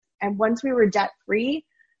And once we were debt free,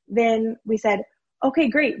 then we said, okay,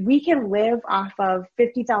 great. We can live off of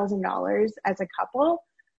 $50,000 as a couple.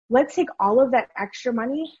 Let's take all of that extra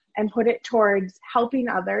money and put it towards helping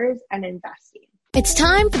others and investing. It's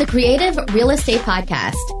time for the Creative Real Estate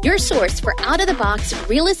Podcast, your source for out-of-the-box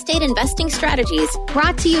real estate investing strategies,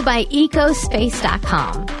 brought to you by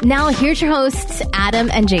ecospace.com. Now, here's your hosts,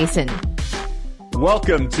 Adam and Jason.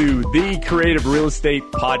 Welcome to the Creative Real Estate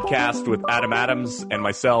Podcast with Adam Adams and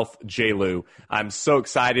myself, Jay Lou. I'm so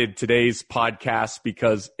excited today's podcast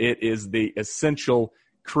because it is the essential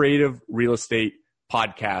creative real estate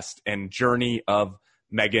podcast and journey of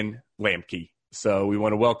Megan Lamke. So we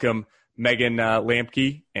want to welcome Megan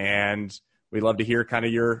Lamke, and we'd love to hear kind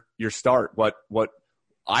of your start. What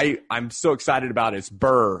I'm so excited about is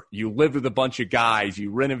Burr. You lived with a bunch of guys.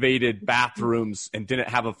 You renovated bathrooms and didn't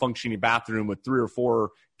have a functioning bathroom with 3 or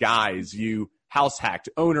 4 guys. You house hacked,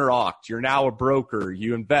 owner occed. You're now a broker.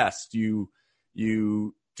 You invest. You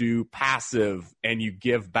do passive, and you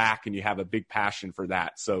give back, and you have a big passion for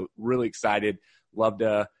that. So really excited. Love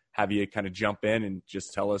to have you kind of jump in and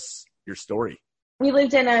just tell us your story. We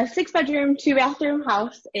lived in a 6-bedroom, 2-bathroom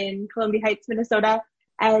house in Columbia Heights, Minnesota,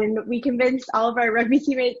 and we convinced all of our rugby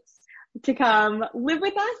teammates to come live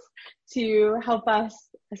with us to help us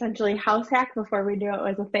essentially house hack before we knew it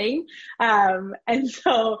was a thing. And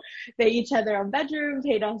so they each had their own bedroom,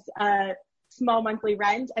 paid us a small monthly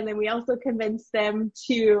rent, and then we also convinced them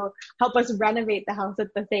to help us renovate the house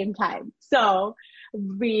at the same time. So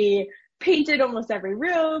we painted almost every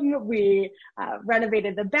room. We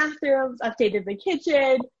renovated the bathrooms, updated the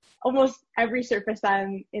kitchen. Almost every surface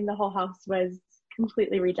in the whole house was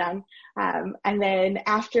completely redone. And then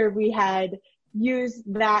after we had used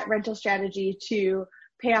that rental strategy to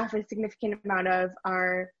pay off a significant amount of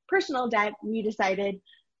our personal debt, we decided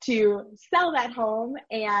to sell that home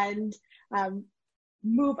and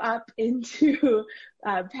move up into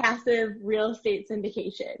passive real estate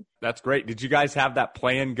syndication. That's great. Did you guys have that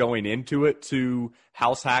plan going into it to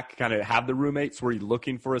house hack, kind of have the roommates? Were you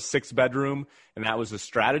looking for a 6-bedroom and that was a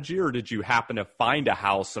strategy, or did you happen to find a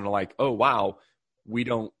house and like, oh, wow, we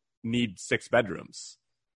don't need 6 bedrooms?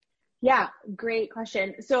 Yeah, great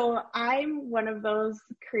question. So I'm one of those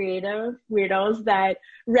creative weirdos that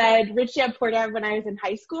read Rich Dad Poor Dad when I was in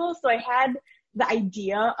high school. So I had the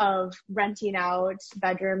idea of renting out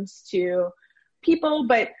bedrooms to people,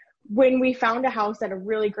 but when we found a house at a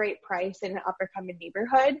really great price in an up-and-coming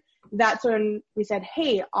neighborhood, that's when we said,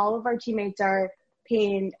 hey, all of our teammates are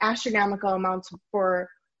paying astronomical amounts for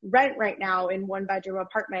rent right now in 1-bedroom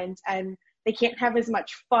apartments, and they can't have as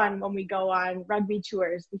much fun when we go on rugby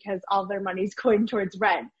tours because all their money's going towards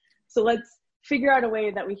rent. So let's figure out a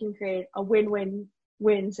way that we can create a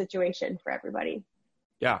win-win-win situation for everybody.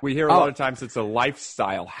 Yeah, we hear a lot of times it's a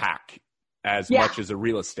lifestyle hack as much as a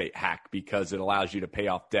real estate hack, because it allows you to pay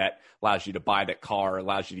off debt, allows you to buy that car,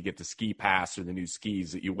 allows you to get the ski pass or the new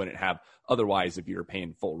skis that you wouldn't have otherwise if you were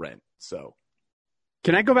paying full rent. So,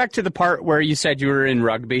 can I go back to the part where you said you were in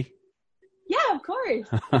rugby? Yeah, of course.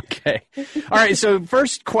 Okay. All right. So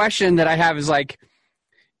first question that I have is like,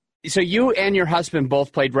 so you and your husband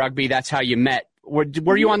both played rugby. That's how you met.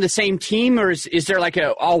 Were you on the same team, or is there like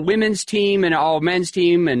a all women's team and all men's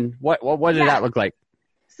team, and what did that look like?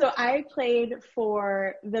 So I played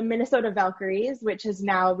for the Minnesota Valkyries, which has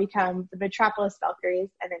now become the Metropolis Valkyries,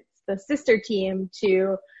 and it's the sister team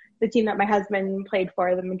to the team that my husband played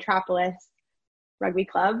for, the Metropolis Rugby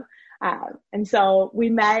Club. And so we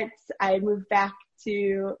met. I moved back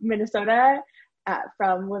to Minnesota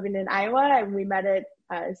from living in Iowa, and we met at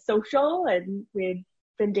social, and we'd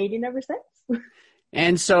been dating ever since.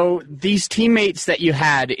 And so these teammates that you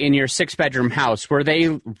had in your 6-bedroom house, were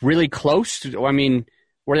they really close? I mean,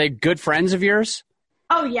 were they good friends of yours?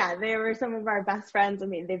 Oh, yeah. They were some of our best friends. I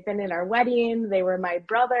mean, they've been in our wedding. They were my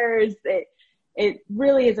brothers. It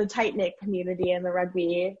really is a tight-knit community in the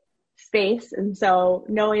rugby space. And so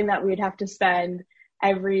knowing that we'd have to spend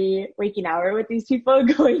every waking hour with these people,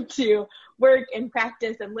 going to work and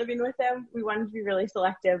practice and living with them, we wanted to be really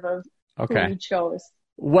selective of who we chose.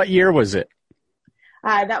 What year was it?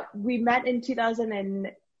 That we met in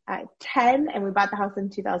 2010, and we bought the house in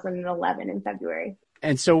 2011 in February.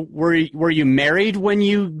 And so were you married when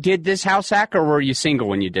you did this house hack, or were you single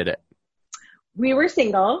when you did it? We were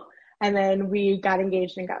single, and then we got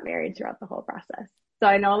engaged and got married throughout the whole process. So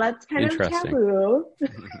I know that's kind of taboo.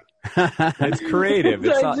 It's creative.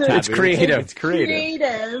 It's not taboo. It's creative. It's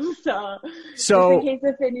creative. So in case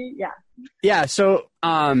of any, yeah. So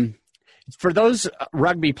for those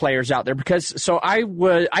rugby players out there, because I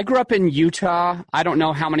grew up in Utah. I don't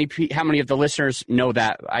know how many of the listeners know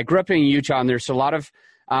that. I grew up in Utah, and there's a lot of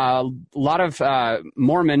a lot of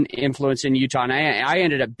Mormon influence in Utah, and I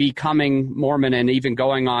ended up becoming Mormon and even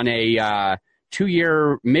going on a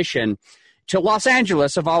 2-year mission to Los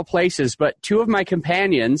Angeles, of all places. But two of my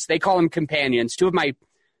companions, they call them companions, two of my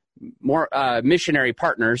more missionary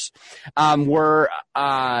partners were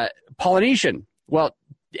Polynesian. Well,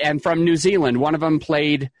 and from New Zealand. One of them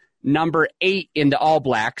played number 8 in the All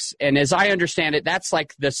Blacks. And as I understand it, that's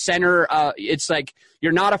like the center. It's like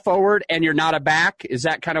you're not a forward and you're not a back. Is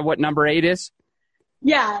that kind of what number 8 is?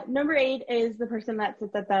 Yeah, number 8 is the person that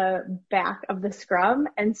sits at the back of the scrum.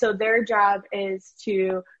 And so their job is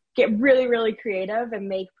to get really, really creative and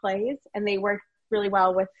make plays. And they work really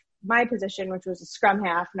well with my position, which was a scrum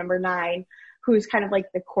half, number 9, who's kind of like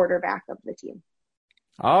the quarterback of the team.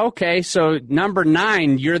 Okay, so number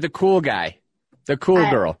 9, you're the cool guy, the cool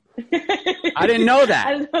girl. I didn't know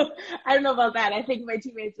that. I don't know about that. I think my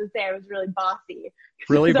teammates would say I was really bossy.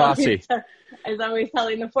 Really bossy. I was always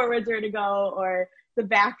telling the forwards where to go or the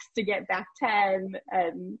backs to get back 10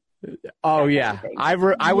 and oh yeah. I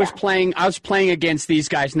was playing against these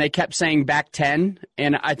guys and they kept saying back 10,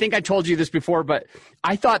 and I think I told you this before, but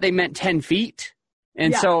I thought they meant 10 feet.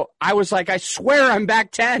 And so I was like, I swear I'm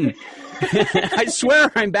back 10. I swear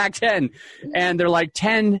I'm back 10. And they're like,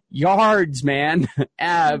 10 yards, man.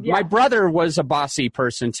 My brother was a bossy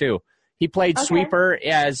person too. He played sweeper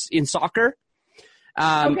as in soccer.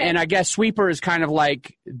 And I guess sweeper is kind of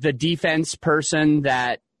like the defense person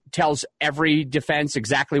that tells every defense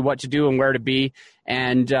exactly what to do and where to be.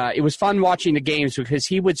 And it was fun watching the games because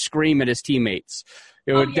he would scream at his teammates.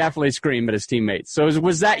 It would definitely scream at his teammates. So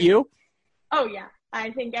was that you? Oh, yeah.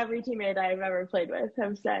 I think every teammate I've ever played with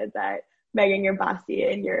have said that, Megan, you're bossy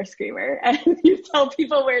and you're a screamer. And you tell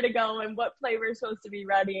people where to go and what play we're supposed to be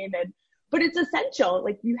running. But it's essential.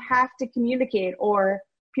 Like, you have to communicate or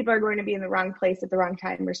people are going to be in the wrong place at the wrong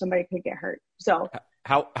time or somebody could get hurt. So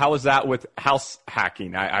how is that with house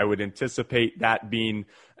hacking? I would anticipate that being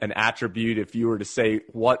an attribute. If you were to say,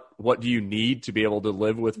 what do you need to be able to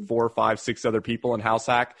live with 4, 5, 6 other people in house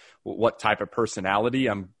hack? What type of personality?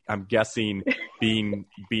 I'm guessing being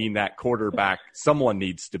that quarterback, someone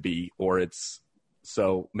needs to be, or it's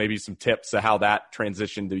so maybe some tips of how that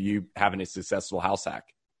transitioned to you having a successful house hack.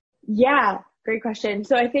 Yeah, great question.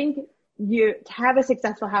 So I think to have a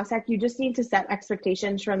successful house hack, you just need to set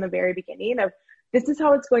expectations from the very beginning of, this is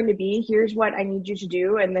how it's going to be. Here's what I need you to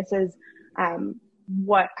do. And this is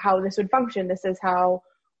how this would function. This is how,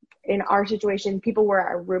 in our situation, people were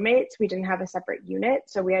our roommates. We didn't have a separate unit.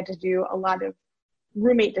 So we had to do a lot of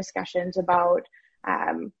roommate discussions about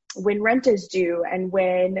when rent is due and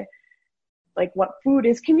when, like, what food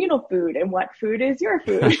is communal food and what food is your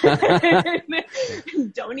food.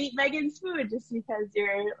 Don't eat Megan's food just because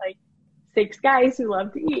you're like 6 guys who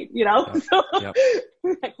love to eat, so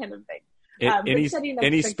that kind of thing.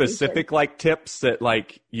 Any specific like tips that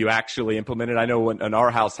like you actually implemented? I know in our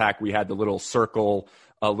house hack, we had the little circle,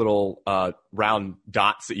 little round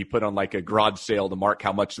dots that you put on like a garage sale to mark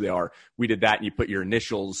how much they are. We did that and you put your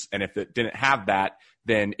initials. And if it didn't have that,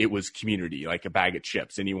 then it was community, like a bag of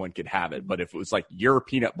chips. Anyone could have it. But if it was like your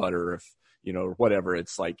peanut butter, if whatever,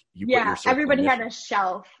 it's like you put your circle. Everybody had a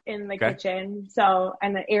shelf in the kitchen. So,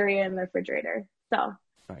 and an area in the refrigerator. So.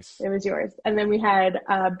 Nice. It was yours. And then we had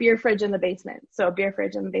a beer fridge in the basement. So a beer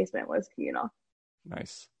fridge in the basement was communal.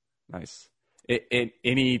 Nice.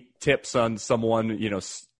 Any tips on someone,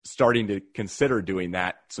 starting to consider doing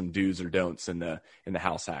that, some do's or don'ts in the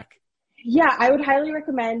house hack? Yeah, I would highly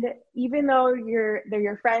recommend, even though they're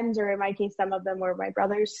your friends, or in my case, some of them were my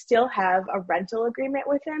brothers, still have a rental agreement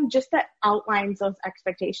with them, just that outlines those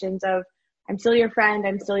expectations of, I'm still your friend,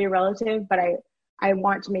 I'm still your relative, but I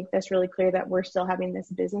want to make this really clear that we're still having this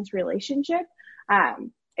business relationship.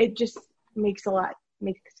 It just makes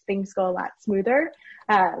things go a lot smoother.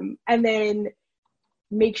 And then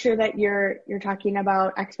make sure that you're talking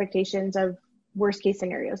about expectations of worst case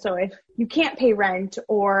scenario. So if you can't pay rent,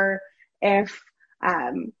 or if,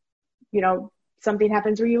 something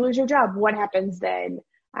happens where you lose your job, what happens then?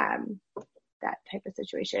 That type of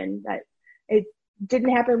situation. That it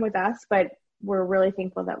didn't happen with us, but we're really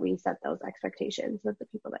thankful that we set those expectations with the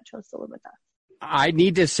people that chose to live with us. I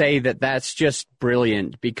need to say that that's just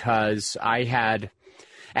brilliant, because I had,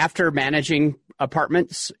 after managing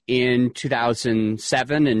apartments in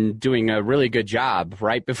 2007 and doing a really good job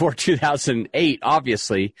right before 2008,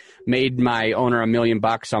 obviously made my owner $1 million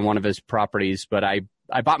on one of his properties, but I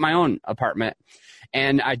bought my own apartment.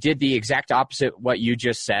 And I did the exact opposite what you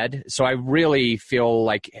just said. So I really feel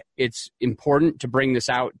like it's important to bring this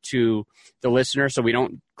out to the listener so we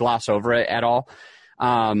don't gloss over it at all.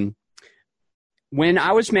 When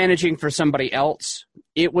I was managing for somebody else,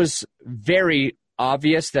 it was very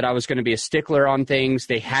obvious that I was going to be a stickler on things.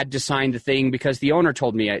 They had to sign the thing because the owner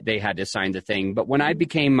told me they had to sign the thing. But when I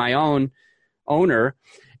became my own owner,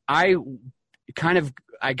 I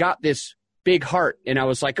got this big heart, and I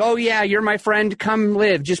was like, oh yeah, you're my friend, come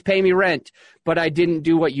live, just pay me rent. But I didn't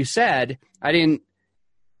do what you said. I didn't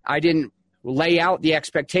lay out the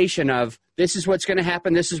expectation of this is what's going to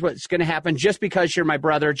happen. This is what's going to happen. Just because you're my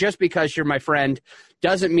brother, just because you're my friend,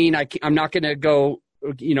 doesn't mean I'm not going to go,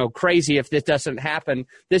 crazy if this doesn't happen.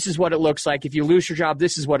 This is what it looks like. If you lose your job,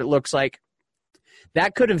 this is what it looks like.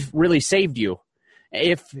 That could have really saved you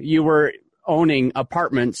if you were owning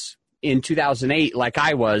apartments in 2008, like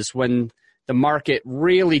I was, when the market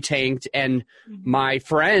really tanked, and my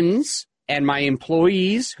friends and my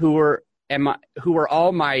employees who were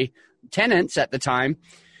all my tenants at the time,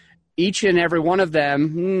 each and every one of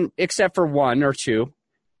them, except for one or two,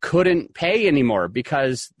 couldn't pay anymore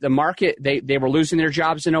because the market, they were losing their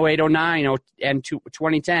jobs in 08, 09, and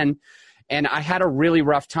 2010. And I had a really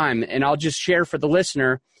rough time. And I'll just share for the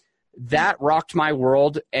listener, that rocked my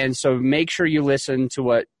world. And so make sure you listen to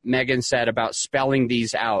what Megan said about spelling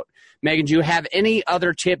these out. Megan, do you have any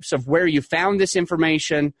other tips of where you found this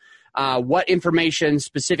information, what information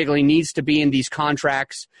specifically needs to be in these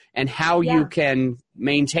contracts, and how you can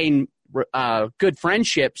maintain good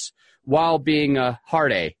friendships while being a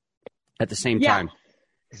hard A at the same time?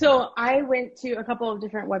 So I went to a couple of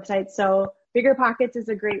different websites. So Bigger Pockets is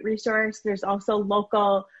a great resource. There's also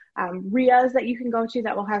local RIAs that you can go to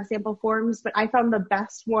that will have sample forms, but I found the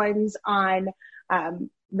best ones on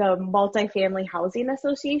the Multifamily Housing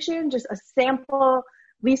Association, just a sample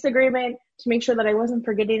lease agreement to make sure that I wasn't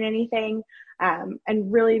forgetting anything,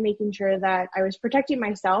 and really making sure that I was protecting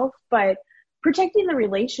myself, but protecting the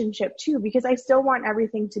relationship too, because I still want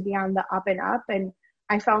everything to be on the up and up. And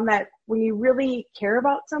I found that when you really care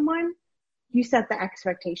about someone, you set the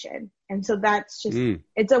expectation. And so that's just,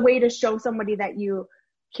 it's a way to show somebody that you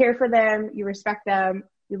care for them, you respect them,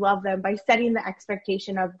 you love them, by setting the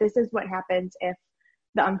expectation of this is what happens if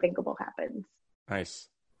the unthinkable happens. Nice.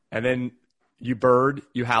 And then you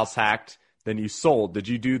house hacked, then you sold. Did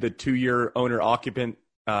you do the 2-year owner occupant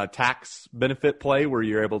tax benefit play where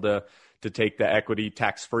you're able to take the equity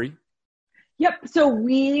tax free? Yep. So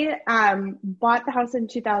we bought the house in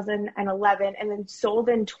 2011 and then sold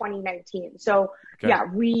in 2019. So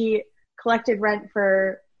we collected rent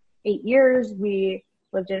for 8 years. We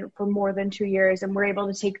lived in it for more than 2 years, and we're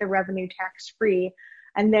able to take the revenue tax free.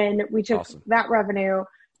 And then we took that revenue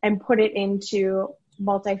and put it into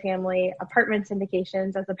multifamily apartment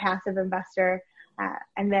syndications as a passive investor,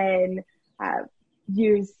 and then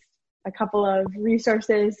use a couple of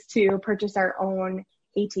resources to purchase our own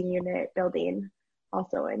 18-unit building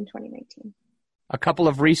also in 2019. A couple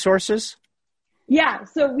of resources? Yeah.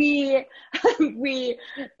 So we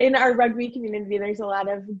in our rugby community, there's a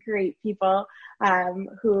lot of great people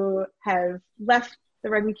who have left the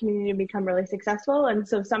rugby community to become really successful. And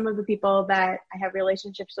so some of the people that I have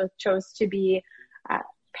relationships with chose to be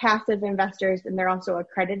passive investors, and they're also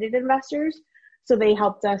accredited investors. So they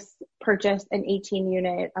helped us purchase an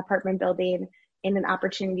 18-unit apartment building in an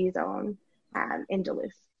opportunity zone in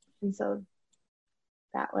Duluth. And so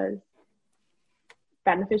that was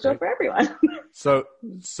beneficial for everyone.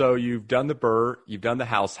 So you've done the BRRRR, you've done the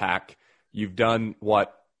house hack, you've done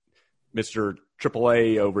what Mr.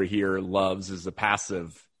 AAA over here loves is the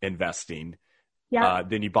passive investing. Yeah.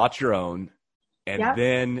 Then you bought your own, and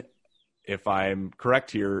then, if I'm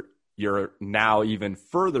correct here, you're now even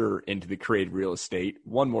further into the creative real estate,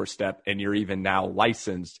 one more step, and you're even now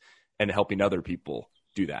licensed and helping other people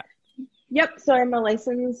do that. Yep. So I'm a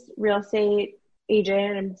licensed real estate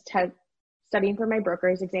agent. I'm studying for my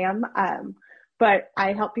broker's exam. But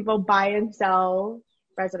I help people buy and sell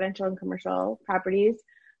residential and commercial properties,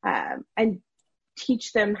 and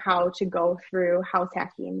teach them how to go through house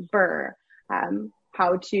hacking, BRRRR,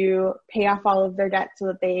 how to pay off all of their debt so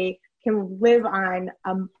that they can live on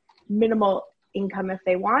a minimal income if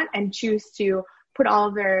they want, and choose to put all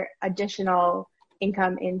of their additional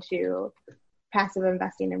income into passive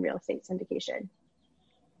investing in real estate syndication.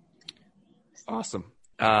 Awesome.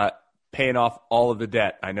 Paying off all of the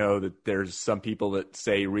debt. I know that there's some people that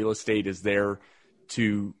say real estate is there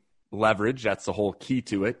to leverage. That's the whole key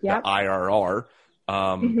to it, the IRR.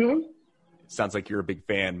 Sounds like you're a big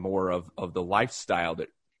fan more of the lifestyle that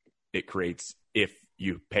it creates if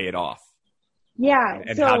you pay it off. Yeah.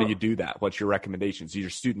 And how do you do that? What's your recommendations? Your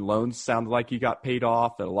student loans sound like you got paid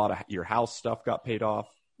off, and a lot of your house stuff got paid off.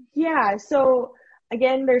 Yeah. So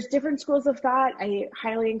again, there's different schools of thought. I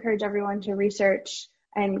highly encourage everyone to research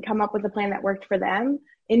and come up with a plan that worked for them.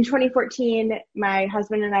 In 2014, my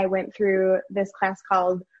husband and I went through this class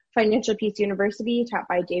called Financial Peace University, taught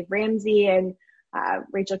by Dave Ramsey and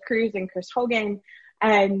Rachel Cruz and Chris Hogan.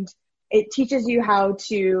 And it teaches you how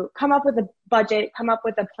to come up with a budget, come up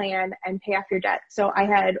with a plan, and pay off your debt. So I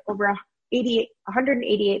had over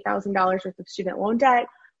 $188,000 worth of student loan debt.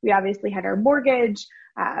 We obviously had our mortgage,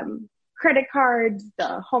 credit cards,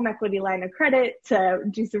 the home equity line of credit to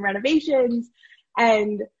do some renovations.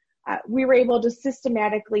 And we were able to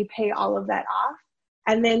systematically pay all of that off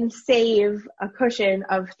and then save a cushion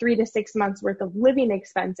of 3 to 6 months worth of living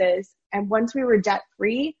expenses. And once we were debt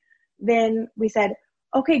free, then we said,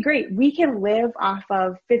 okay, great. We can live off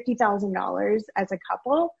of $50,000 as a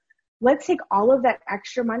couple. Let's take all of that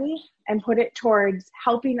extra money and put it towards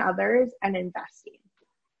helping others and investing.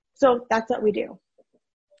 So that's what we do.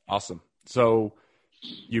 Awesome. So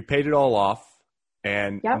you paid it all off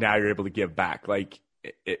and Yep. now you're able to give back. Like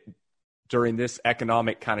during this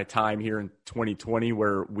economic kind of time here in 2020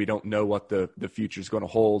 where we don't know what the future is going to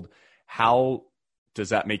hold, how does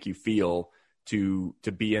that make you feel to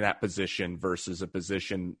be in that position versus a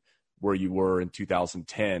position where you were in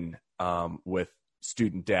 2010 with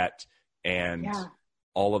student debt and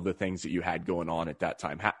all of the things that you had going on at that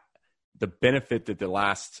time? The benefit that the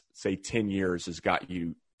last, say, 10 years has got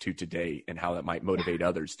you to today and how that might motivate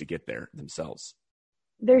others to get there themselves.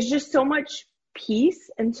 There's just so much peace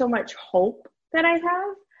and so much hope that I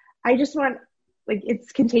have. I just want, like,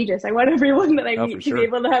 it's contagious. I want everyone that I meet to be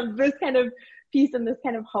able to have this kind of peace and this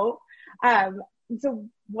kind of hope. So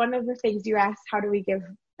one of the things you asked, how do we give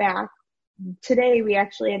back? Today, we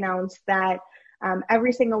actually announced that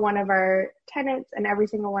every single one of our tenants and every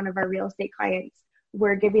single one of our real estate clients,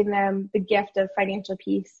 we're giving them the gift of Financial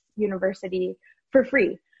Peace University for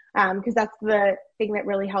free. Because that's the thing that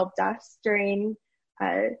really helped us during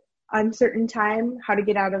uncertain time, how to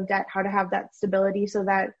get out of debt, how to have that stability so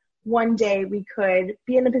that one day we could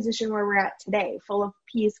be in the position where we're at today, full of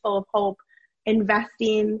peace, full of hope,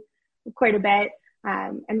 investing quite a bit,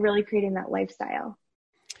 and really creating that lifestyle.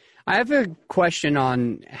 I have a question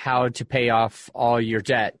on how to pay off all your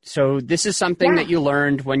debt. So this is something that you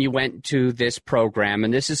learned when you went to this program,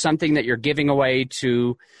 and this is something that you're giving away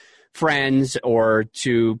to friends or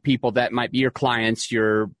to people that might be your clients.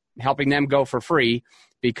 You're helping them go for free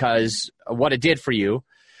because of what it did for you.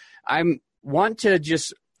 I want to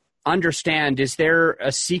just understand, is there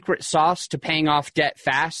a secret sauce to paying off debt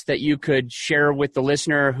fast that you could share with the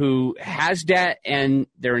listener who has debt and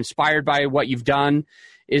they're inspired by what you've done?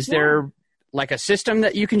 Is there like a system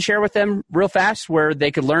that you can share with them real fast where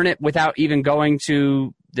they could learn it without even going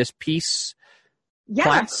to this piece?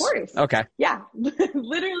 Class? Of course. Okay. Yeah.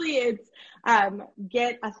 Literally, it's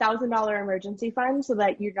get $1,000 emergency fund so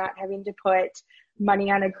that you're not having to put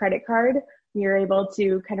money on a credit card. You're able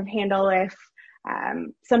to kind of handle if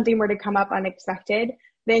something were to come up unexpected.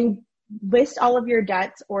 Then list all of your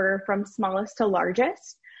debts, order from smallest to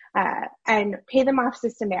largest, and pay them off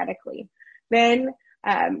systematically. Then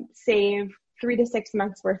save 3 to 6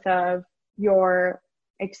 months worth of your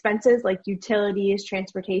expenses like utilities,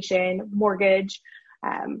 transportation, mortgage.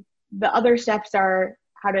 The other steps are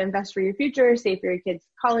how to invest for your future, save for your kids'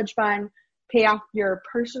 college fund, pay off your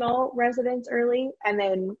personal residence early, and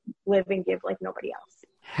then live and give like nobody else.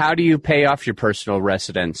 How do you pay off your personal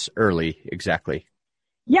residence early exactly?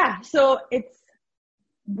 Yeah, so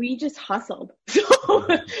we just hustled. So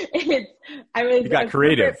You got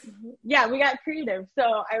creative. We got creative.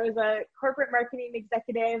 So I was a corporate marketing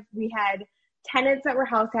executive. We had tenants that were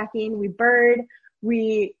house hacking.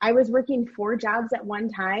 I was working 4 jobs at one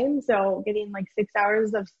time, so getting like 6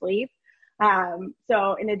 hours of sleep.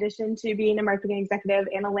 So in addition to being a marketing executive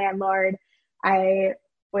and a landlord, I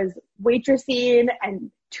was waitressing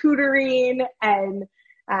and tutoring and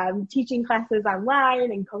teaching classes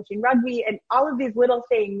online and coaching rugby and all of these little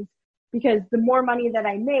things, because the more money that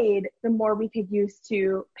I made, the more we could use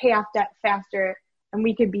to pay off debt faster and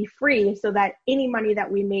we could be free, so that any money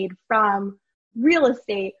that we made from real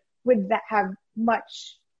estate would have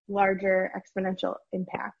much larger exponential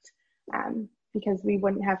impact, because we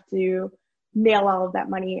wouldn't have to mail all of that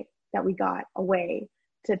money that we got away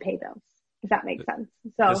to pay bills, if that makes sense.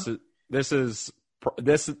 So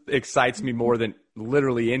this excites me more than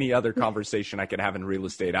literally any other conversation I could have in real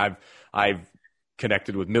estate. I've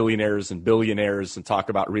connected with millionaires and billionaires and talk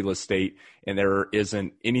about real estate, and there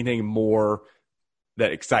isn't anything more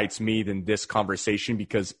that excites me than this conversation,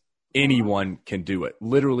 because anyone can do it.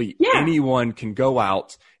 Literally anyone can go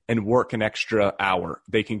out and work an extra hour.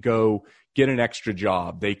 They can go get an extra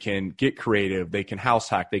job. They can get creative. They can house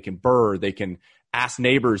hack. They can burr. They can ask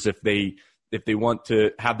neighbors if they want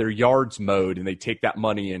to have their yards mowed, and they take that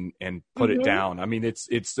money and put it down. I mean,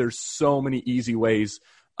 there's so many easy ways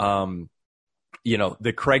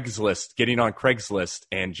the Craigslist, getting on Craigslist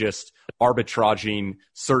and just arbitraging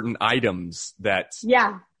certain items that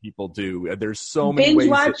people do. There's so many ways.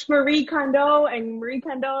 Binge watch Marie Kondo and Marie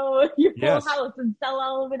Kondo your whole house and sell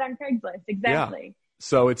all of it on Craigslist. Exactly. Yeah.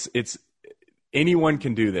 So it's anyone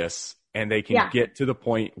can do this, and they can get to the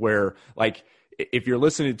point where, like, if you're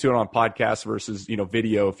listening to it on podcast versus,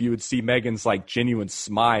 video, if you would see Megan's like genuine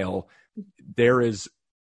smile,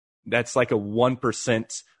 that's like a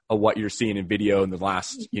 1% of what you're seeing in video in the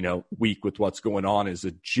last, week with what's going on is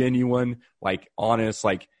a genuine, like, honest,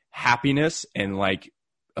 like, happiness and like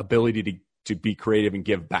ability to be creative and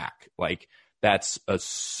give back. Like, that's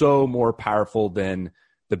so more powerful than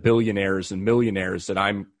the billionaires and millionaires that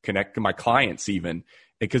I'm connecting my clients even,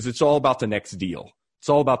 because it's all about the next deal. It's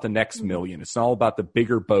all about the next million. It's all about the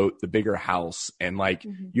bigger boat, the bigger house. And like,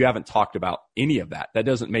 you haven't talked about any of that. That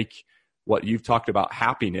doesn't make what you've talked about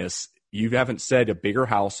happiness. You haven't said a bigger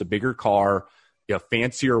house, a bigger car, a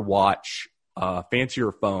fancier watch, a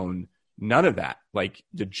fancier phone, none of that. Like,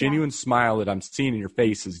 the genuine smile that I'm seeing in your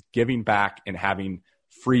face is giving back and having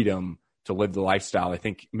freedom to live the lifestyle. I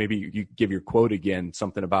think maybe you give your quote again,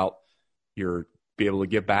 something about be able to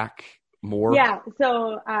give back more. Yeah.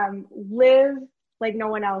 So live like no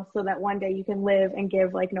one else so that one day you can live and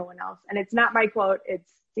give like no one else. And it's not my quote,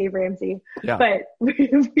 it's Dave Ramsey. Yeah. But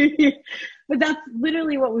that's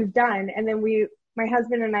literally what we've done. And then my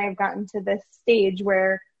husband and I have gotten to this stage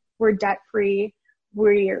where we're debt free.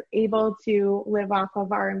 We're able to live off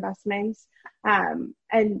of our investments.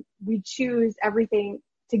 And we choose everything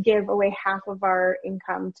to give away half of our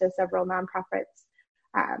income to several nonprofits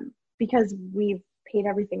because we've paid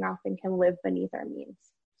everything off and can live beneath our means.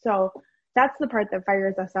 So that's the part that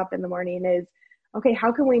fires us up in the morning is, okay,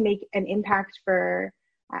 how can we make an impact for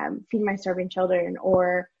Feed My Starving Children,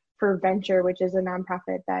 or for Venture, which is a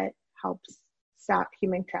nonprofit that helps stop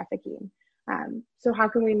human trafficking. So how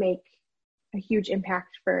can we make a huge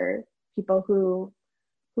impact for people who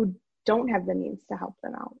don't have the means to help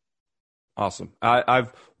them out? Awesome.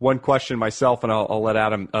 I've one question myself, and I'll let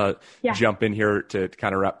Adam jump in here to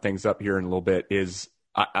kind of wrap things up here in a little bit.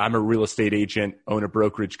 I'm a real estate agent, own a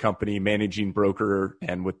brokerage company, managing broker,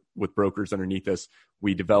 and with brokers underneath us,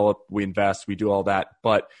 we develop, we invest, we do all that.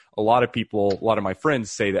 But a lot of my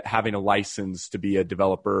friends say that having a license to be a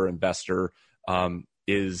developer, investor,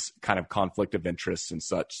 is kind of conflict of interest and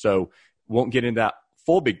such. So won't get into that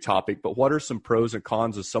full big topic, but what are some pros and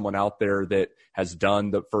cons of someone out there that has done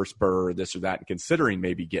the first BRRRR or this or that and considering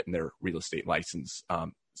maybe getting their real estate license,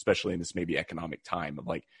 especially in this maybe economic time of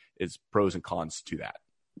like, is pros and cons to that?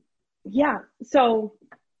 Yeah. So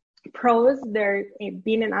pros,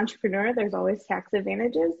 being an entrepreneur, there's always tax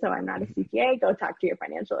advantages. So I'm not a CPA, go talk to your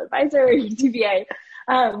financial advisor or your CPA.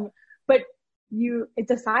 But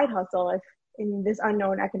it's a side hustle in this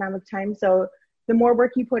unknown economic time. So the more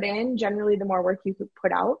work you put in, generally the more work you could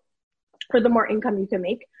put out, or the more income you can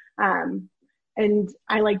make. And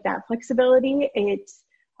I like that flexibility. It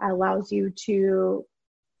allows you to,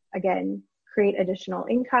 again, create additional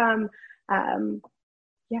income. Some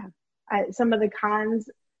of the cons,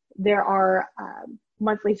 there are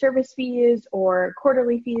monthly service fees or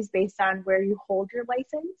quarterly fees based on where you hold your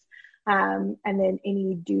license. And then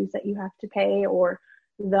any dues that you have to pay, or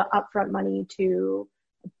the upfront money to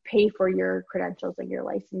pay for your credentials and your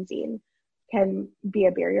licensing can be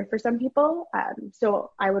a barrier for some people.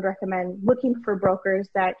 So I would recommend looking for brokers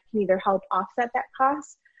that can either help offset that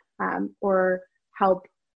cost or help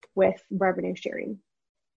with revenue sharing.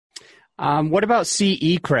 What about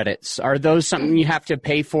CE credits? Are those something you have to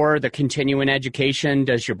pay for, the continuing education?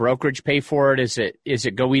 Does your brokerage pay for it? Is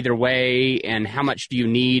it go either way? And how much do you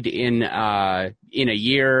need in a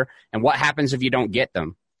year? And what happens if you don't get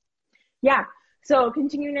them? Yeah. So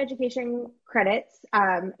continuing education credits,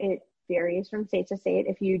 it varies from state to state.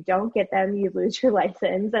 If you don't get them, you lose your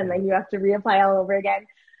license and then you have to reapply all over again.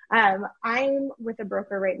 I'm with a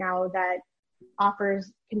broker right now that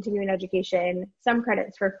offers continuing education, some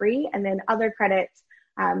credits for free, and then other credits,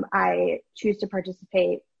 I choose to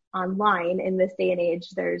participate online in this day and age.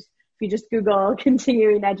 If you just Google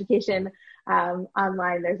continuing education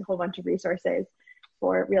online, there's a whole bunch of resources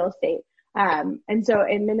for real estate. And so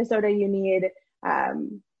in Minnesota, you need,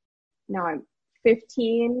 now I'm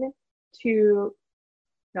 15 to,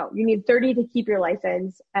 no, you need 30 to keep your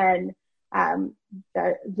license. And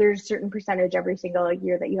there's a certain percentage every single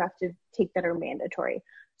year that you have to take that are mandatory.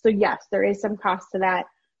 So yes, there is some cost to that.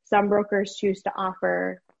 Some brokers choose to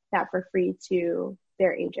offer that for free to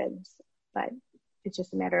their agents, but it's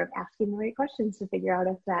just a matter of asking the right questions to figure out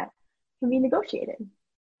if that can be negotiated.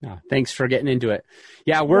 Oh, thanks for getting into it.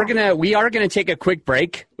 Yeah, we are gonna take a quick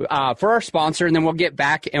break for our sponsor, and then we'll get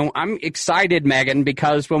back. And I'm excited, Megan,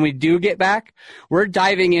 because when we do get back, we're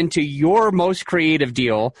diving into your most creative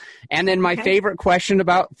deal, and then my favorite question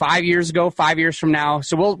about 5 years ago, 5 years from now.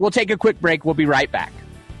 So we'll take a quick break. We'll be right back.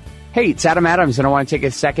 Hey, it's Adam Adams, and I want to take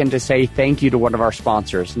a second to say thank you to one of our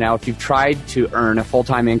sponsors. Now, if you've tried to earn a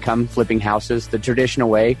full-time income flipping houses the traditional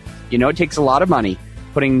way, you know it takes a lot of money.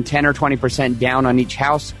 Putting 10 or 20% down on each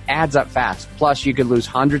house adds up fast. Plus, you could lose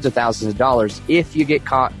hundreds of thousands of dollars if you get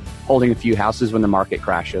caught holding a few houses when the market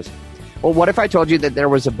crashes. Well, what if I told you that there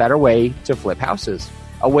was a better way to flip houses?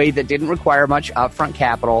 A way that didn't require much upfront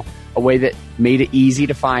capital, a way that made it easy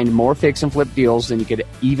to find more fix and flip deals than you could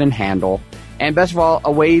even handle, and best of all,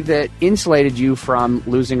 a way that insulated you from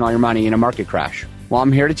losing all your money in a market crash. Well,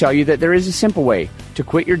 I'm here to tell you that there is a simple way to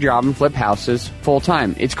quit your job and flip houses full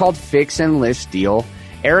time. It's called Fix and List Deal.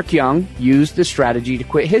 Eric Young used the strategy to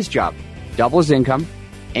quit his job, double his income,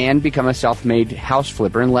 and become a self-made house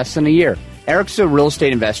flipper in less than a year. Eric's a real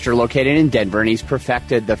estate investor located in Denver, and he's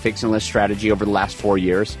perfected the Fix and List strategy over the last 4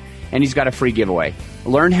 years, and he's got a free giveaway.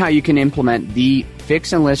 Learn how you can implement the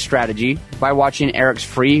Fix and List strategy by watching Eric's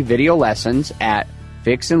free video lessons at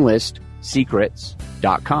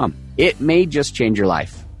fixandlistsecrets.com. It may just change your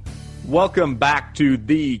life. Welcome back to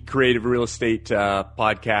the Creative Real Estate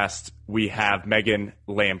Podcast. We have Megan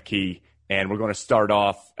Lamke, and we're going to start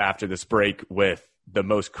off after this break with the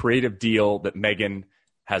most creative deal that Megan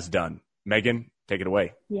has done. Megan, take it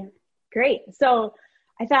away. Yeah, great. So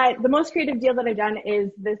I thought the most creative deal that I've done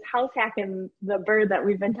is this house hack and the bird that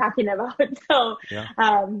we've been talking about. So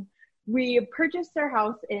we purchased our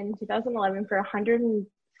house in 2011 for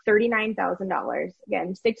 $139,000.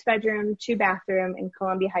 Again, 6-bedroom, 2-bathroom in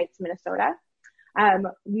Columbia Heights, Minnesota.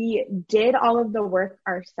 We did all of the work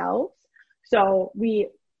ourselves. So we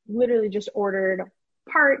literally just ordered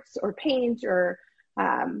parts or paint or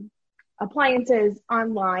appliances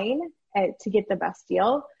online to get the best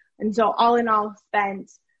deal. And so all in all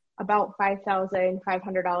spent about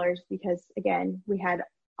 $5,500 because, again, we had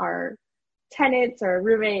our tenants or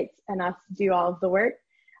roommates and us do all of the work.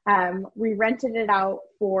 We rented it out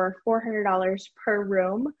for $400 per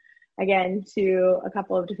room, again, to a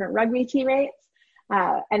couple of different rugby teammates.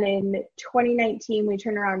 And in 2019, we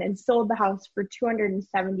turned around and sold the house for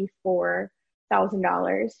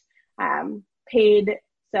 $274,000, paid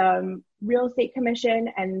some real estate commission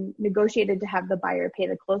and negotiated to have the buyer pay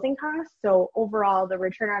the closing costs. So overall, the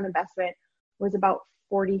return on investment was about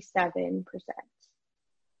 47%.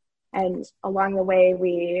 And along the way,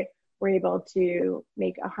 we were able to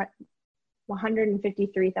make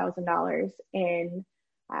 $153,000 in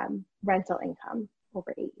rental income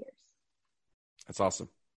over 8 years. That's awesome.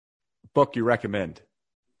 Book you recommend?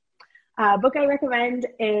 Book I recommend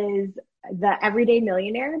is The Everyday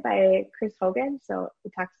Millionaire by Chris Hogan. So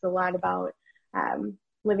it talks a lot about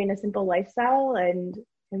living a simple lifestyle and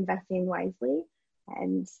investing wisely,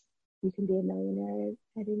 and you can be a millionaire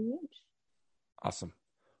at any age. Awesome.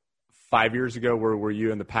 5 years ago, where were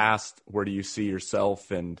you in the past? Where do you see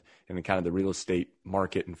yourself and in kind of the real estate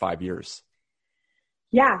market in 5 years?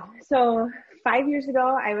 Yeah. So 5 years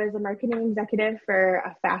ago, I was a marketing executive for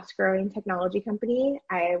a fast-growing technology company.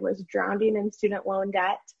 I was drowning in student loan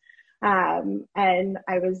debt, and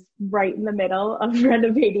I was right in the middle of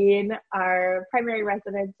renovating our primary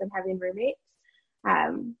residence and having roommates.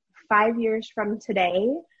 5 years from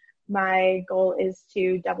today, my goal is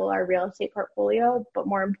to double our real estate portfolio, but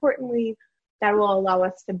more importantly, that will allow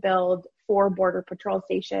us to build 4 border patrol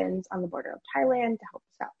stations on the border of Thailand to help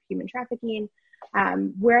stop human trafficking.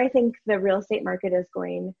 Where I think the real estate market is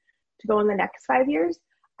going to go in the next 5 years,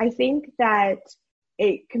 I think that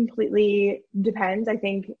it completely depends. I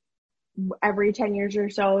think every 10 years or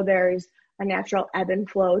so, there's a natural ebb and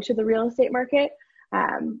flow to the real estate market.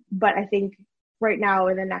 But I think right now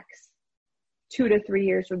in the next 2 to 3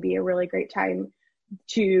 years would be a really great time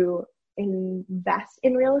to invest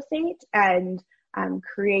in real estate and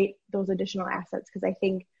create those additional assets, because I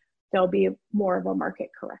think there'll be more of a market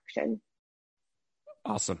correction.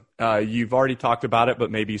 Awesome. You've already talked about it, but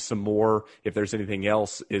maybe some more, if there's anything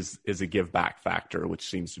else, is a give back factor, which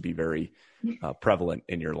seems to be very prevalent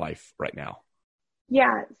in your life right now.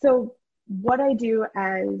 Yeah. So what I do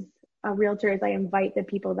as a realtor is I invite the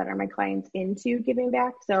people that are my clients into giving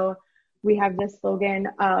back. So we have this slogan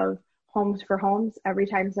of homes for homes. Every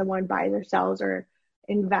time someone buys or sells or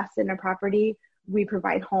invests in a property, we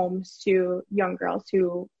provide homes to young girls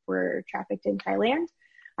who were trafficked in Thailand.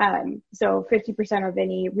 So 50% of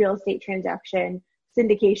any real estate transaction,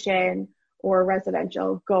 syndication, or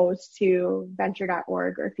residential goes to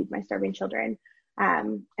venture.org or Feed My Starving Children.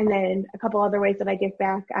 And then a couple other ways that I give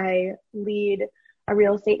back. I lead a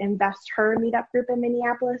real estate Invest Her meetup group in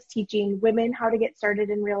Minneapolis, teaching women how to get started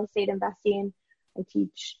in real estate investing. I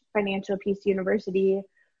teach Financial Peace University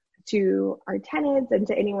to our tenants and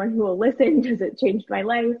to anyone who will listen because it changed my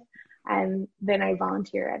life. And then I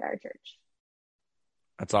volunteer at our church.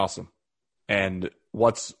 That's awesome. And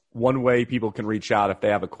what's one way people can reach out if they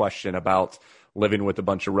have a question about living with a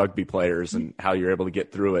bunch of rugby players and how you're able to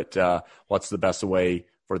get through it? What's the best way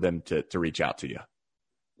for them to reach out to you?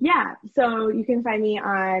 Yeah, so you can find me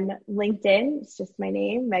on LinkedIn. It's just my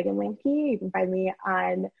name, Megan Lamke. You can find me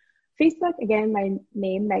on Facebook. Again, my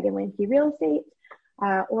name, Megan Lamke Real Estate,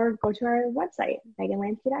 or go to our website,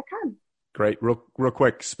 meganlamke.com. Great. Real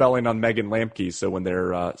quick, spelling on Megan Lamke, so when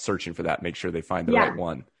they're searching for that, make sure they find the right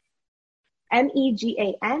one.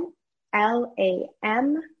 MEGANLAMKE.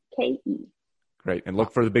 Great. And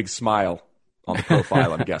look for the big smile on the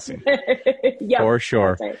profile, I'm guessing. Yep, for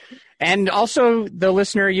sure. right. And also, the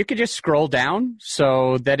listener, you could just scroll down.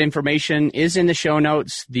 So that information is in the show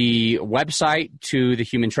notes. The website to the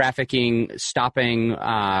human trafficking stopping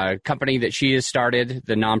company that she has started,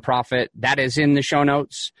 the nonprofit, that is in the show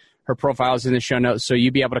notes. Her profile is in the show notes, so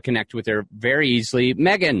you'll be able to connect with her very easily.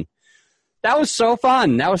 Megan, that was so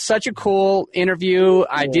fun. That was such a cool interview.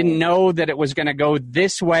 I didn't know that it was going to go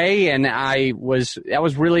this way, and that was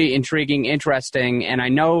really intriguing, interesting, and I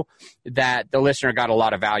know that the listener got a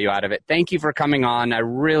lot of value out of it. Thank you for coming on. I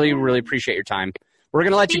really, really appreciate your time. We're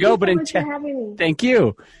going to let you go, but thank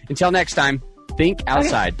you. Until next time, think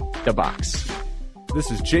outside the box. This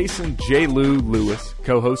is Jason J. Lou Lewis,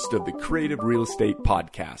 co-host of the Creative Real Estate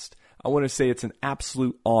Podcast. I want to say it's an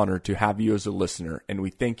absolute honor to have you as a listener, and we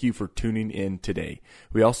thank you for tuning in today.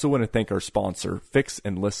 We also want to thank our sponsor,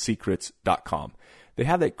 fixandlistsecrets.com. They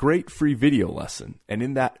have that great free video lesson, and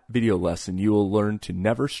in that video lesson, you will learn to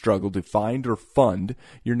never struggle to find or fund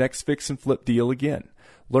your next fix and flip deal again.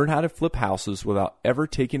 Learn how to flip houses without ever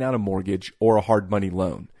taking out a mortgage or a hard money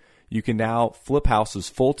loan. You can now flip houses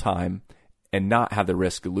full-time and not have the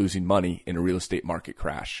risk of losing money in a real estate market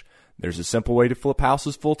crash. There's a simple way to flip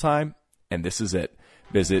houses full-time, and this is it.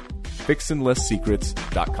 Visit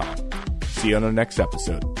fixandlistsecrets.com. See you on the next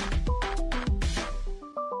episode.